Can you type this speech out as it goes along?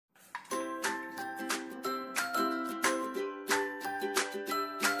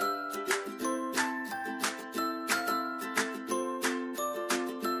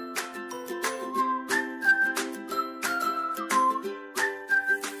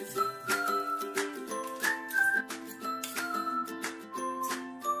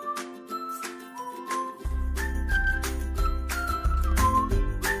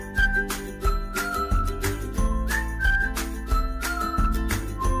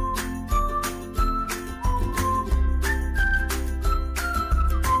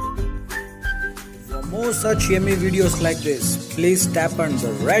more such yummy videos like this, please tap on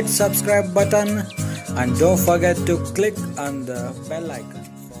the red subscribe button and don't forget to click on the bell icon.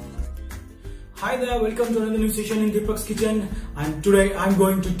 Hi there, welcome to another new session in Deepak's kitchen, and today I'm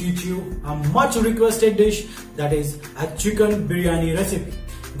going to teach you a much requested dish, that is a chicken biryani recipe.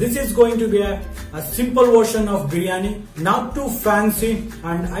 This is going to be a simple version of biryani, not too fancy,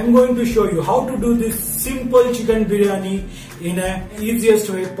 and I'm going to show you how to do this simple chicken biryani in a easiest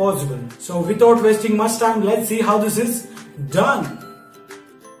way possible. So without wasting much time, let's see how this is done.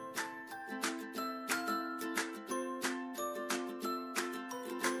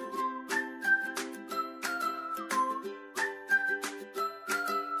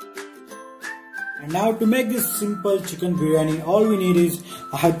 And now to make this simple chicken biryani, all we need is,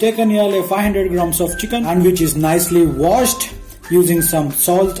 I have taken nearly 500 grams of chicken and which is nicely washed using some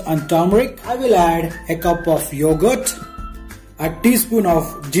salt and turmeric. I will add a cup of yogurt, a teaspoon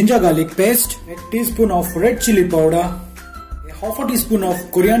of ginger garlic paste, a teaspoon of red chili powder, a half a teaspoon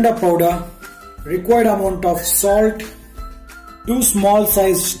of coriander powder, required amount of salt, 2 small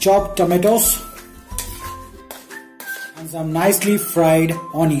sized chopped tomatoes and some nicely fried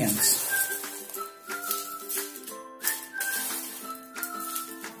onions.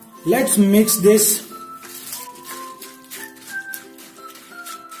 Let's mix this.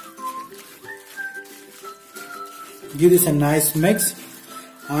 Give this a nice mix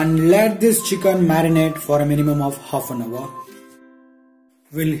and let this chicken marinate for a minimum of half an hour.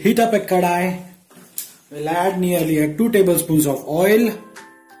 We'll heat up a kadai. We'll add nearly 2 tablespoons of oil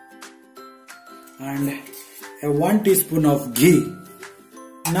and 1 teaspoon of ghee.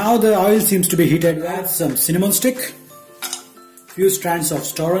 Now the oil seems to be heated. We'll add some cinnamon stick, few strands of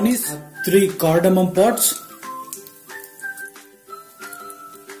star anise, 3 cardamom pods,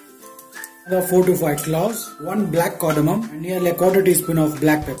 4 to 5 cloves, 1 black cardamom and nearly 1/4 teaspoon of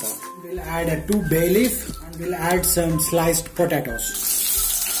black pepper. We'll add 2 bay leaf and we'll add some sliced potatoes.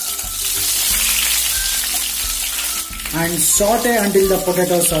 And saute until the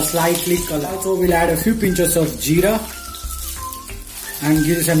potatoes are slightly colored. Also we'll add a few pinches of jeera and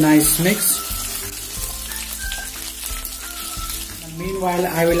give this a nice mix. Meanwhile,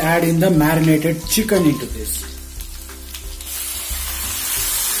 I will add in the marinated chicken into this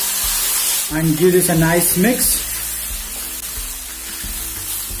and give this a nice mix.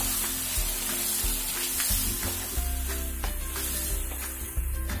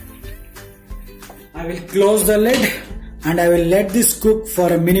 I will close the lid and I will let this cook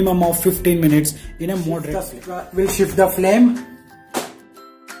for a minimum of 15 minutes in a moderate flame. We'll shift the flame.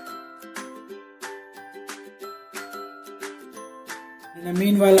 In the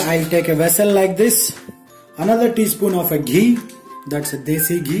meanwhile, I'll take a vessel like this, another teaspoon of a ghee, that's a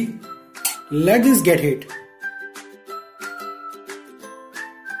desi ghee. Let this get heat.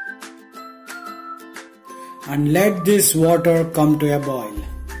 And let this water come to a boil.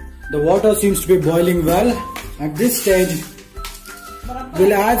 The water seems to be boiling well. At this stage,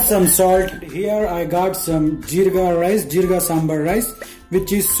 we'll add some salt. Here I got some Jeera Samba rice,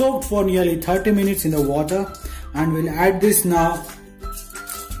 which is soaked for nearly 30 minutes in the water, and we'll add this now.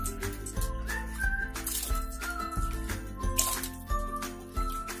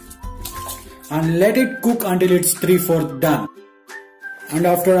 And let it cook until it's 3/4 done. And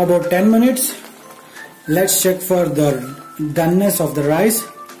after about 10 minutes, let's check for the doneness of the rice.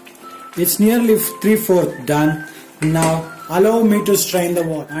 It's nearly 3/4 done. Now allow me to strain the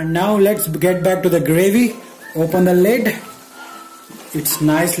water. And now let's get back to the gravy. Open the lid. It's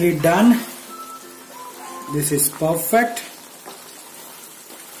nicely done. This is perfect.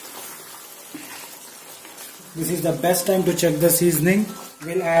 This is the best time to check the seasoning.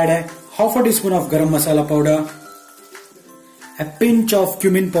 We'll add half a teaspoon of garam masala powder, a pinch of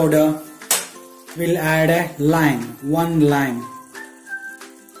cumin powder. We'll add a lime, 1 lime.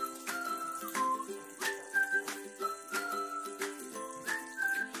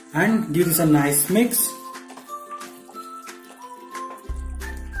 And give this a nice mix.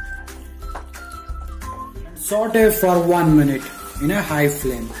 Saute for 1 minute in a high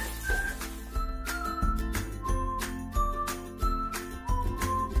flame.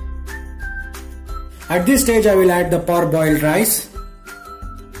 At this stage, I will add the parboiled rice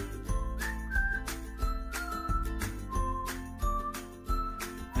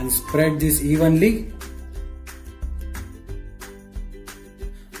and spread this evenly.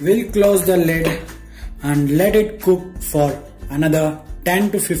 We'll close the lid and let it cook for another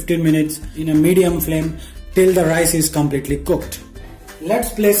 10 to 15 minutes in a medium flame till the rice is completely cooked.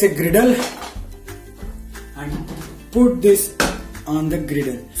 Let's place a griddle and put this on the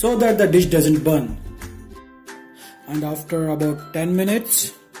griddle so that the dish doesn't burn. And after about 10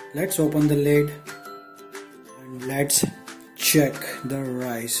 minutes, let's open the lid Let's check the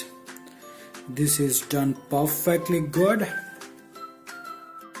rice. This is done perfectly good.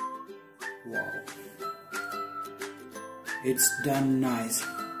 Wow, it's done nice.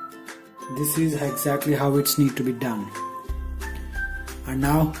 This is exactly how it's need to be done. And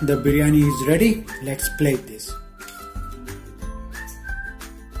now the biryani is ready. Let's plate this.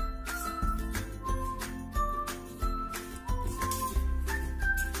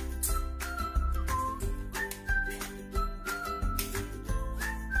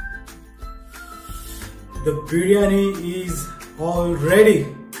 The biryani is all ready.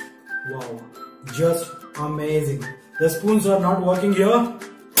 Wow, just amazing. The spoons are not working here.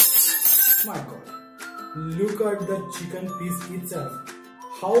 My God, look at the chicken piece itself.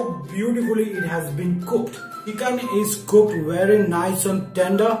 How beautifully it has been cooked. Chicken is cooked very nice and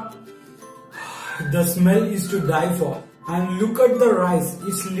tender. The smell is to die for. And look at the rice.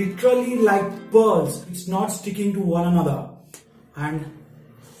 It's literally like pearls. It's not sticking to one another. And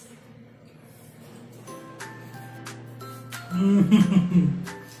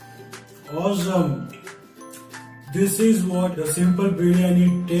awesome. This is what the simple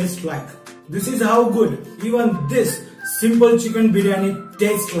biryani tastes like. This is how good even this simple chicken biryani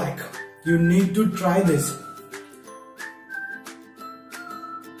tastes like. You need to try this.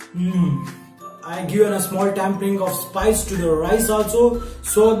 I given a small tampering of spice to the rice also,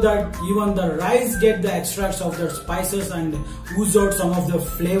 so that even the rice get the extracts of the spices and ooze out some of the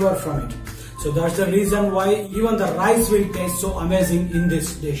flavor from it. So that's the reason why even the rice will taste so amazing in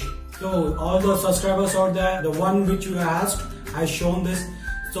this dish. So all the subscribers out there, the one which you asked, I shown this.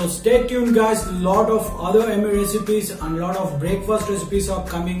 So stay tuned guys, lot of other yummy recipes and lot of breakfast recipes are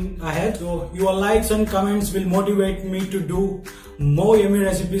coming ahead. So your likes and comments will motivate me to do more yummy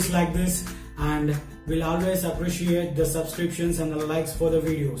recipes like this, and will always appreciate the subscriptions and the likes for the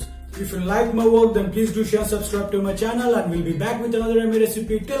videos. If you like my work, then please do share, subscribe to my channel, and we'll be back with another yummy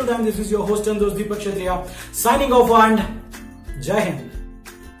recipe. Till then, this is your host and host Deepak Kshatriya signing off, and Jai Hind.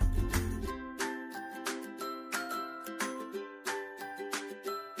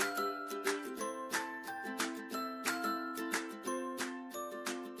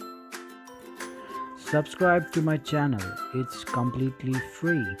 Subscribe to my channel, it's completely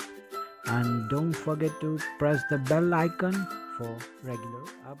free, and don't forget to press the bell icon for regular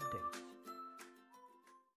updates.